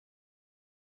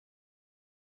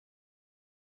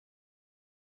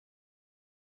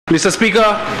Mr. Speaker,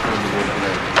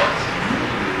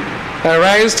 I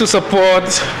rise to support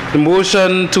the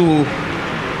motion to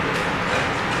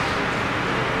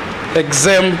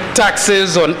exempt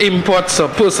taxes on imports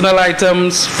of personal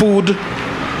items, food,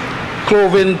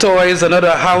 clothing, toys, and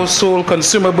other household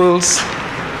consumables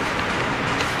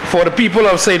for the people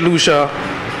of St. Lucia.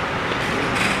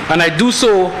 And I do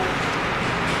so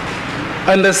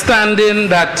understanding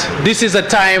that this is a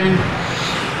time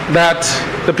that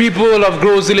the people of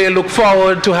Grosley look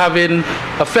forward to having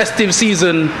a festive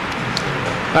season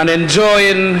and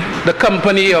enjoying the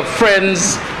company of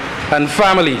friends and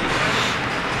family.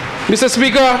 Mr.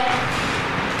 Speaker,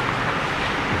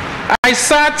 I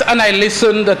sat and I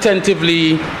listened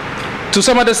attentively to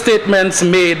some of the statements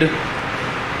made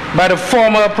by the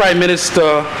former Prime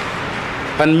Minister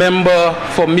and member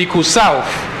for Miku South.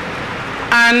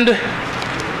 And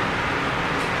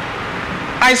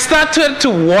I started to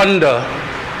wonder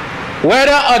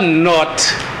whether or not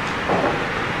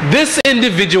this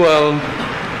individual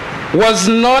was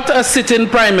not a sitting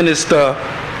Prime Minister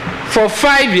for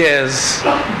 5 years.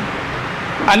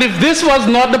 And if this was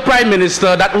not the Prime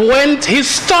Minister that went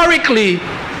historically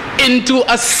into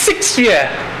a 6th year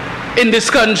in this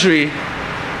country,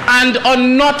 and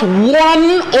on not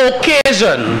one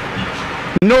occasion,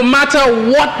 no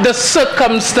matter what the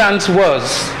circumstance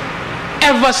was,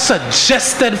 ever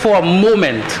suggested for a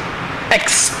moment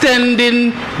extending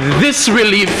this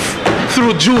relief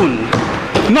through June.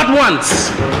 Not once,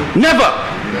 never,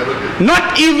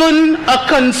 not even a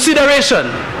consideration.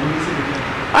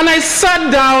 And I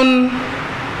sat down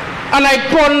and I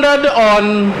pondered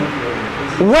on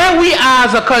where we are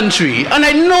as a country. And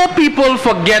I know people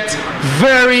forget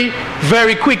very,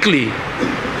 very quickly.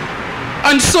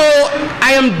 And so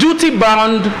I am duty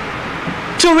bound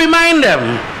to remind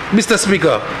them, Mr.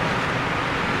 Speaker.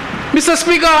 Mr.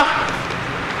 Speaker,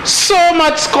 so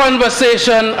much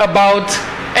conversation about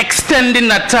extending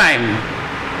that time,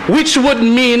 which would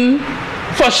mean,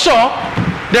 for sure,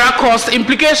 there are cost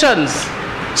implications.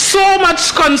 So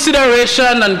much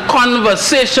consideration and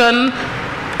conversation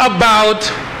about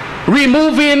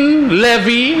removing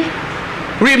levy,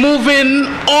 removing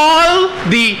all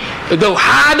the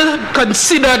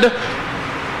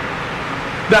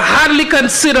hardly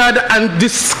considered and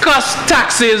discussed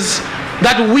taxes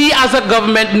that we as a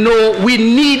government know we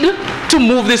need to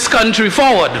move this country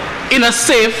forward in a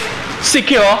safe,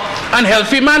 secure, and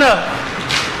healthy manner.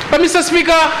 But Mr.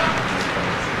 Speaker,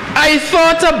 I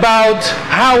thought about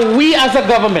how we as a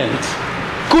government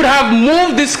could have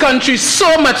moved this country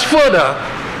so much further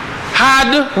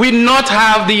had we not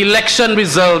have the election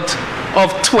result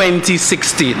of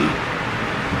 2016.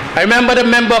 I remember the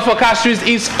member for Castries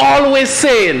is always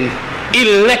saying,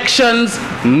 elections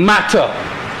matter.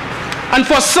 And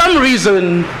for some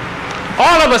reason,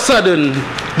 all of a sudden,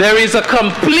 there is a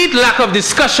complete lack of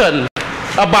discussion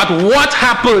about what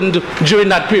happened during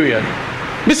that period.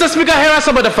 Mr. Speaker, here are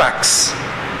some of the facts.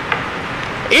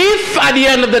 If at the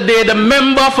end of the day, the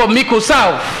member for Miku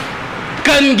South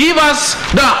can give us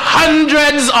the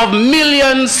hundreds of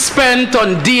millions spent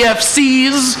on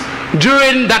DFCs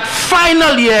during that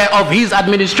final year of his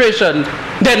administration,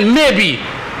 then maybe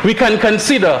we can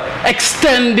consider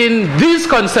extending these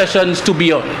concessions to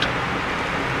beyond.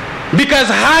 Because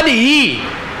had he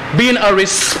been a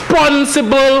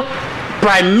responsible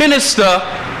Prime Minister,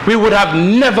 we would have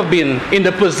never been in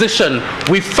the position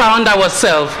we found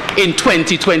ourselves in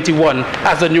 2021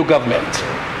 as a new government.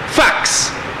 Facts.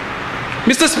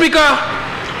 Mr. Speaker,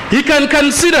 he can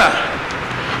consider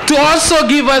to also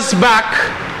give us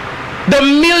back the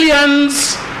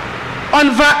millions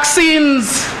on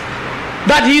vaccines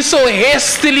that he so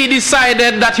hastily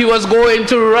decided that he was going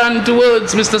to run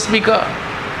towards, Mr. Speaker.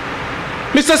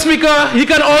 Mr. Speaker, he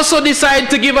can also decide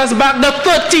to give us back the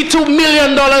 $32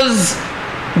 million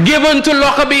given to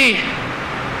Lockerbie.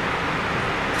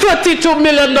 $32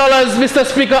 million, Mr.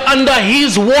 Speaker, under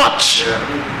his watch.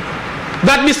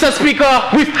 That, Mr. Speaker,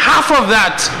 with half of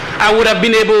that, I would have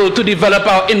been able to develop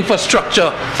our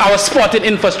infrastructure, our sporting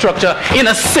infrastructure, in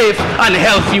a safe and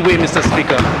healthy way, Mr.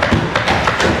 Speaker.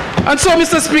 And so,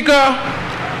 Mr. Speaker,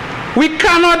 we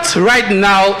cannot right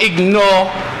now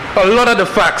ignore a lot of the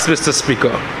facts, Mr.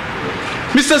 Speaker.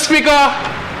 Mr. Speaker,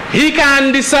 he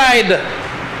can decide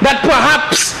that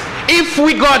perhaps if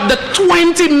we got the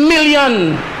 20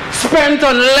 million spent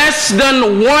on less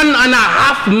than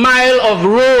 1.5 miles of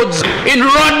roads in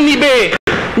Rodney Bay,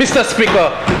 Mr.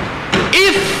 Speaker,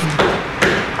 if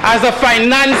as a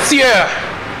financier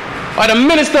or the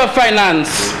Minister of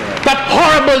Finance, that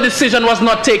horrible decision was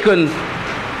not taken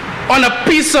on a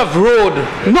piece of road,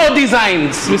 no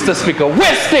designs, Mr. Speaker,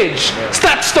 wastage,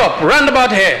 start, stop,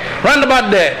 roundabout here, roundabout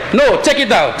there, no, take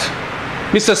it out.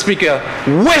 Mr. Speaker,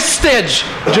 wastage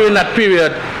during that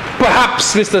period.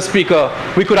 Perhaps, Mr. Speaker,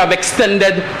 we could have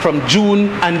extended from June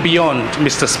and beyond,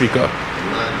 Mr. Speaker.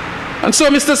 And so,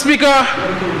 Mr. Speaker,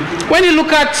 when you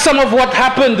look at some of what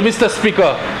happened, Mr.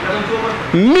 Speaker,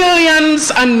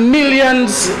 millions and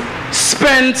millions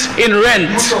spent in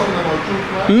rent,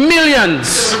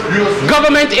 millions,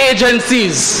 government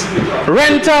agencies,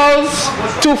 rentals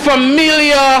to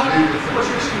familiar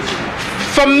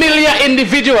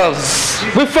individuals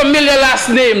with familiar last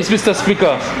names, Mr.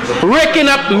 Speaker, raking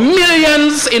up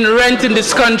millions in rent in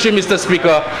this country, Mr.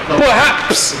 Speaker.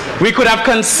 Perhaps we could have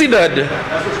considered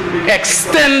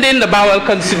extending the barrel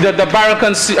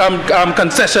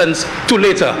concessions to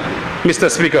later, Mr.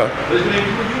 Speaker.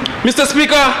 Mr.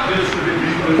 Speaker,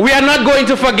 we are not going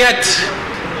to forget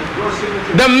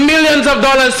the millions of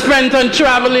dollars spent on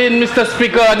traveling, Mr.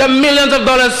 Speaker, the millions of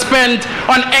dollars spent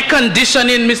on air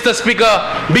conditioning, Mr. Speaker,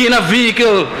 being a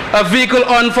vehicle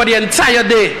on for the entire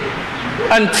day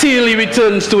until he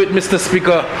returns to it, Mr.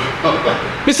 Speaker.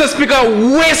 Mr. Speaker,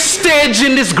 wastage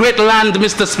in this great land,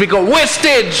 Mr. Speaker,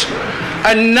 wastage.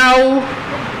 And now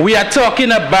we are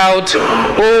talking about,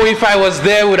 oh, if I was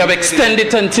there, would have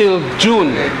extended until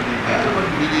June.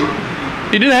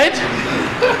 You didn't hear it?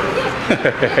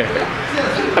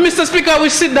 And Mr. Speaker, we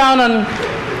sit down and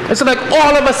it's like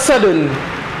all of a sudden,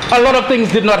 a lot of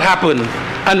things did not happen.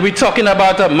 And we're talking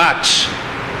about a match,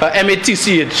 a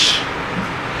MATCH,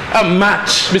 a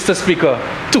match, Mr. Speaker,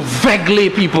 to vaguely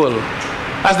people.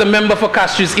 As the member for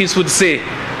Castries East would say,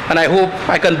 and I hope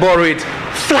I can borrow it,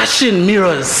 flashing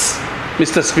mirrors,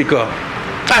 Mr. Speaker.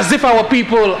 As if our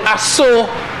people are so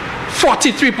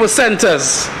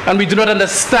 43%ers and we do not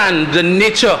understand the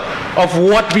nature of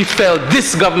what we felt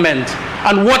this government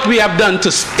and what we have done to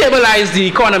stabilize the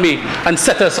economy and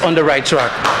set us on the right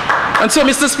track. And so,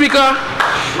 Mr. Speaker,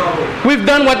 we've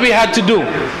done what we had to do.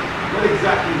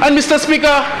 And Mr.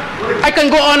 Speaker, I can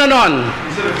go on and on.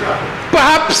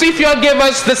 Perhaps if you gave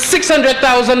us the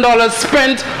 $600,000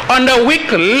 spent on the week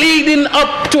leading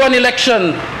up to an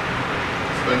election,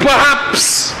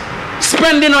 perhaps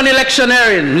spending on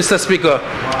electioneering, Mr. Speaker,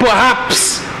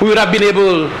 perhaps we would have been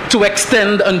able to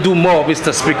extend and do more,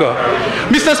 Mr. Speaker.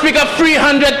 Mr. Speaker,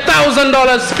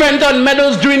 $300,000 spent on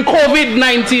medals during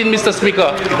COVID-19, Mr.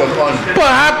 Speaker.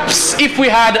 Perhaps if we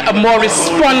had a more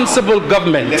responsible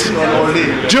government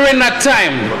during that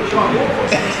time,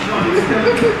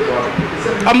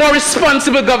 a more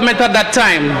responsible government at that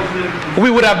time, we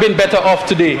would have been better off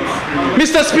today.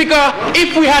 Mr. Speaker,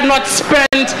 if we had not spent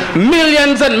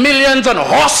millions and millions on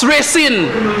horse racing,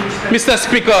 Mr.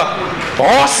 Speaker,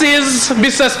 horses,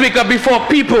 Mr. Speaker, before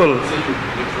people,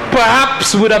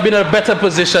 perhaps would have been in a better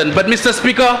position. But Mr.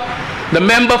 Speaker, the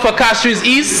member for Castries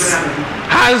East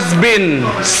has been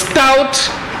stout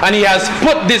and he has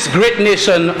put this great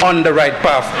nation on the right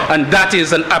path. And that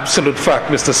is an absolute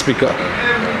fact, Mr. Speaker.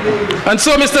 And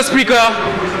so, Mr. Speaker,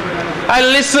 I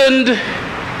listened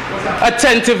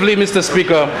attentively, Mr.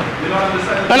 Speaker,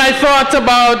 and I thought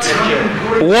about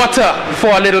water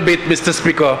for a little bit, Mr.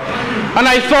 Speaker, and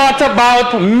I thought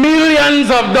about millions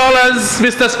of dollars,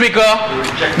 Mr. Speaker,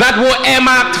 that were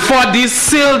earmarked for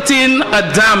desilting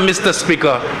a dam, Mr.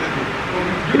 Speaker.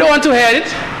 You don't want to hear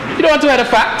it? You don't want to hear the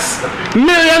facts?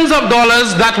 Millions of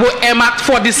dollars that were earmarked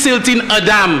for desilting a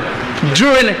dam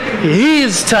during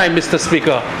his time, Mr.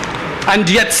 Speaker. And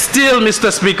yet still,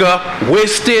 Mr. Speaker,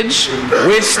 wastage,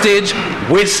 wastage,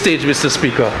 wastage, Mr.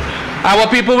 Speaker. Our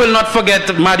people will not forget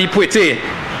Madi Puete.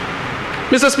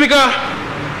 Mr. Speaker,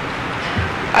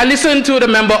 I listened to the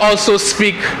member also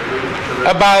speak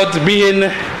about being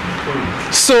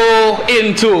so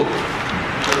into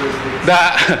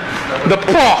the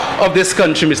poor of this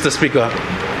country, Mr. Speaker.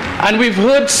 And we've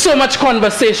heard so much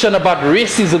conversation about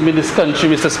racism in this country,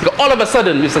 Mr. Speaker, all of a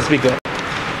sudden, Mr. Speaker.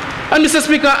 And Mr.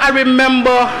 Speaker, I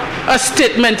remember a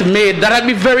statement made that I'd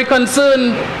be very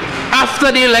concerned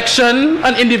after the election,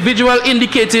 an individual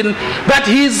indicating that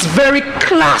his very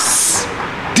class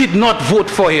did not vote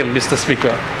for him, Mr.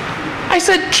 Speaker. I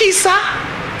said, Kisa?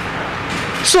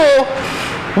 So,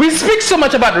 we speak so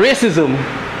much about racism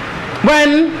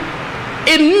when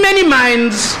in many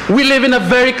minds we live in a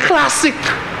very classist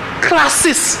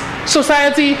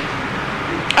society.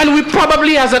 And we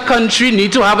probably as a country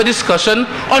need to have a discussion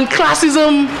on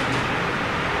classism.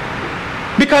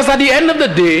 Because at the end of the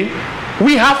day,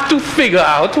 we have to figure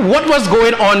out what was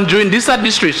going on during this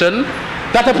administration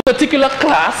that a particular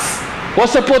class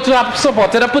was supposed to have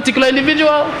supported a particular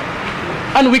individual.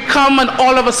 And we come and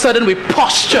all of a sudden we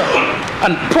posture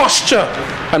and posture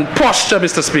and posture,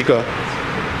 Mr. Speaker.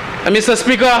 And Mr.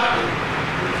 Speaker,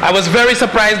 I was very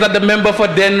surprised that the member for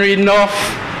Dennery North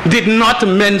did not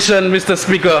mention, Mr.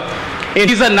 Speaker, in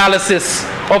his analysis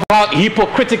of how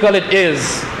hypocritical it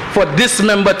is for this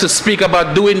member to speak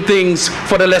about doing things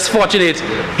for the less fortunate.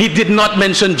 He did not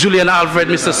mention Julian Alfred,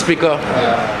 Mr. Speaker.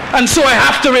 And so I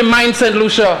have to remind St.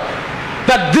 Lucia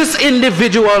that this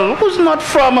individual, who's not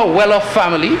from a well-off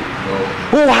family,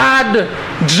 who had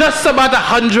just about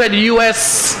 100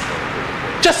 US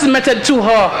just meted to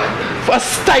her for a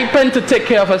stipend to take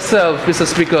care of herself, Mr.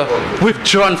 Speaker,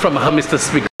 withdrawn from her, Mr.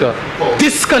 Speaker,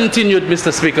 discontinued,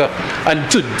 Mr. Speaker, and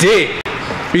today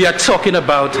we are talking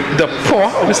about the poor,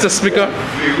 Mr. Speaker.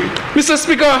 Mr.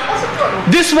 Speaker,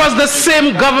 this was the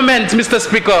same government, Mr.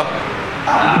 Speaker,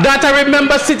 that I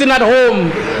remember sitting at home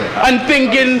and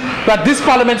thinking that this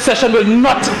parliament session will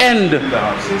not end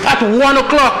at 1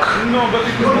 o'clock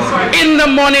in the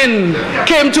morning,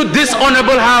 came to this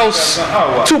honorable house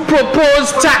to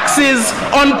propose taxes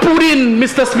on pudding,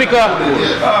 Mr. Speaker,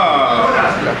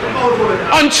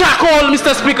 on charcoal,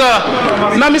 Mr. Speaker.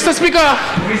 Now, Mr. Speaker,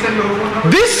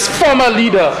 this former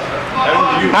leader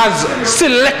has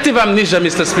selective amnesia,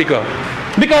 Mr. Speaker.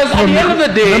 Because at the end of the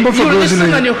day, you listen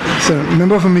and you... Sir,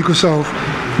 member from Miko South,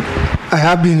 I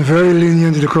have been very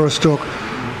lenient to the crosstalk,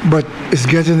 but it's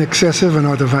getting excessive and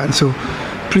out of hand, so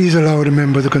please allow the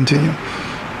member to continue.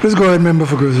 Please go ahead, member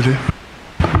for Grizzly.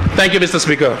 Thank you, Mr.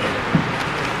 Speaker.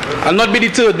 I'll not be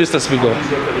deterred, Mr. Speaker.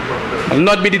 I'll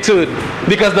not be deterred,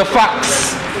 because the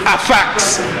facts are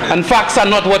facts, and facts are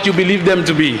not what you believe them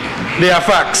to be. They are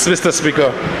facts, Mr.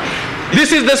 Speaker.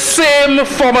 This is the same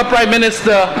former Prime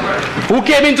Minister who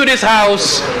came into this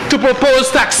house to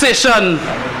propose taxation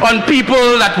on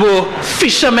people that were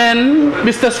fishermen,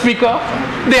 Mr. Speaker.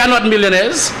 They are not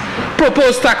millionaires.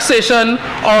 Proposed taxation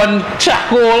on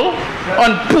charcoal,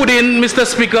 on pudding, Mr.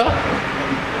 Speaker.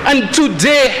 And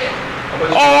today,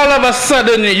 all of a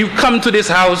sudden, you come to this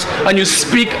house and you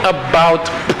speak about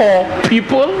poor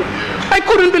people. I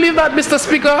couldn't believe that, Mr.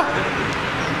 Speaker.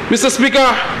 Mr. Speaker,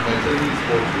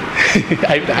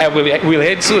 I will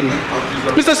head soon.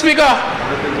 Mr. Speaker,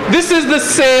 this is the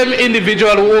same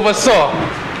individual who oversaw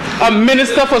a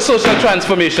minister for social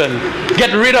transformation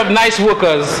get rid of nice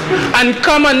workers and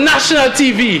come on national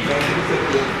TV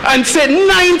and say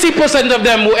 90% of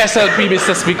them were SLP,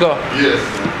 Mr. Speaker. Yes.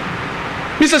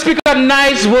 Mr. Speaker,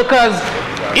 nice workers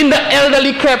in the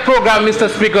elderly care program, Mr.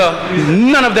 Speaker,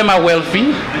 none of them are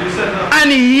wealthy.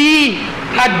 And he,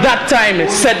 at that time,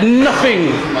 said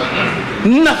nothing.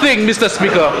 Nothing, Mr.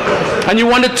 Speaker. And you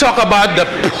want to talk about the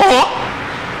poor?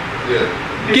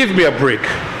 Give me a break.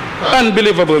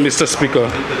 Unbelievable, Mr. Speaker.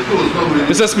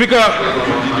 Mr. Speaker,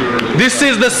 this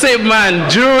is the same man.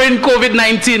 During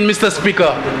COVID-19, Mr.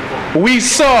 Speaker, we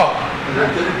saw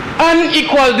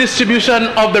unequal distribution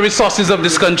of the resources of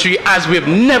this country as we've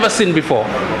never seen before.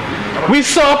 We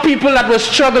saw people that were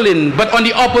struggling, but on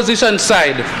the opposition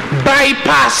side,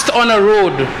 bypassed on a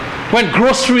road when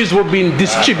groceries were being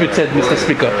distributed, Mr.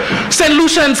 Speaker. St.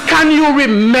 Lucians, can you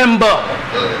remember?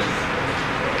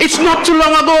 It's not too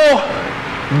long ago,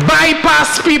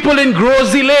 bypassed people in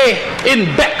Grosile, in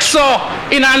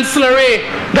Bexar, in Ancillary,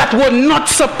 that were not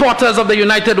supporters of the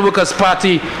United Workers'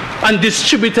 Party and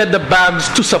distributed the bags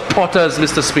to supporters,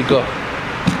 Mr. Speaker.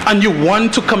 And you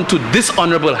want to come to this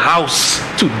honorable house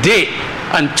today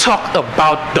and talk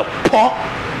about the poor?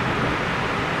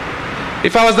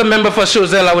 If I was the member for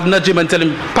Chozel, I would nudge him and tell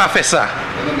him, Professor,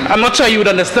 I'm not sure you would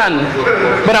understand,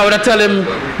 but I would tell him,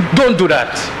 don't do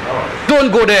that.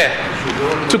 Don't go there.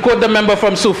 To quote the member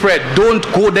from Sufred, don't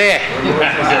go there.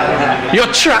 Your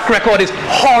track record is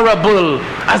horrible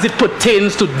as it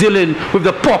pertains to dealing with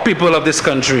the poor people of this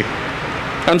country.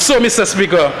 And so, Mr.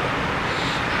 Speaker,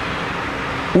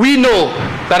 we know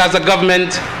that as a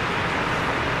government,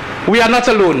 we are not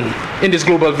alone in this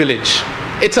global village.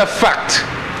 It's a fact.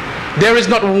 There is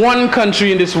not one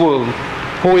country in this world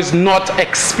who is not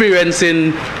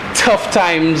experiencing tough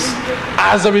times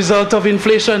as a result of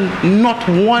inflation. Not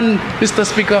one, Mr.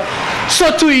 Speaker.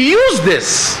 So to use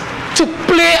this to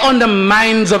play on the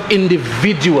minds of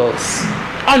individuals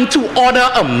and to order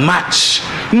a match,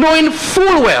 knowing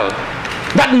full well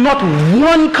that not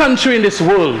one country in this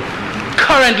world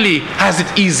currently has it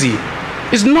easy,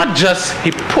 is not just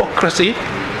hypocrisy.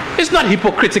 It's not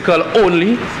hypocritical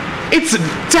only. It's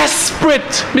desperate,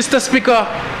 Mr. Speaker.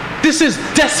 This is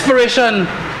desperation.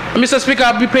 Mr. Speaker,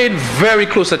 I'll be paying very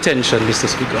close attention, Mr.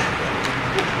 Speaker.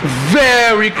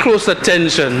 Very close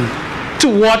attention to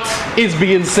what is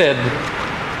being said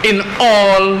in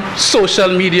all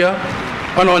social media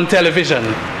and on television.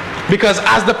 Because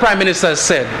as the Prime Minister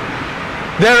said,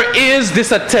 there is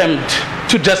this attempt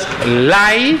to just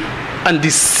lie and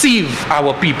deceive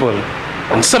our people.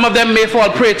 And some of them may fall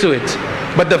prey to it,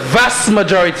 but the vast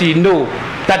majority know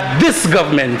that this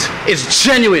government is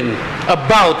genuine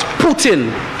about putting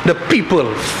the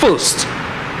people first.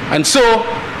 And so,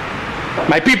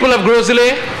 my people of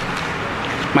Grosley,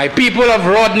 my people of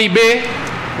Rodney Bay,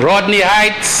 Rodney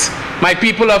Heights, my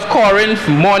people of Corinth,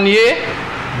 Monier,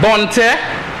 Bonte,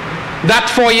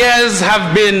 that for years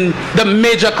have been the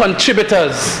major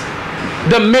contributors,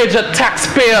 the major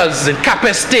taxpayers in Cap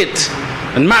Estate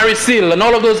and Marisil and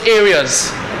all of those areas,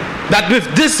 that with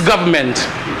this government,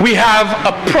 we have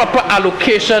a proper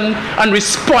allocation and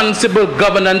responsible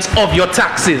governance of your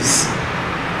taxes.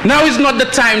 Now is not the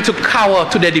time to cower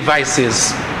to their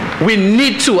devices. We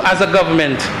need to, as a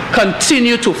government,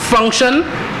 continue to function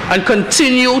and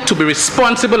continue to be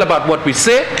responsible about what we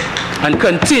say and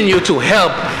continue to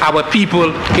help our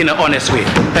people in an honest way.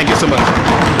 Thank you so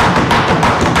much.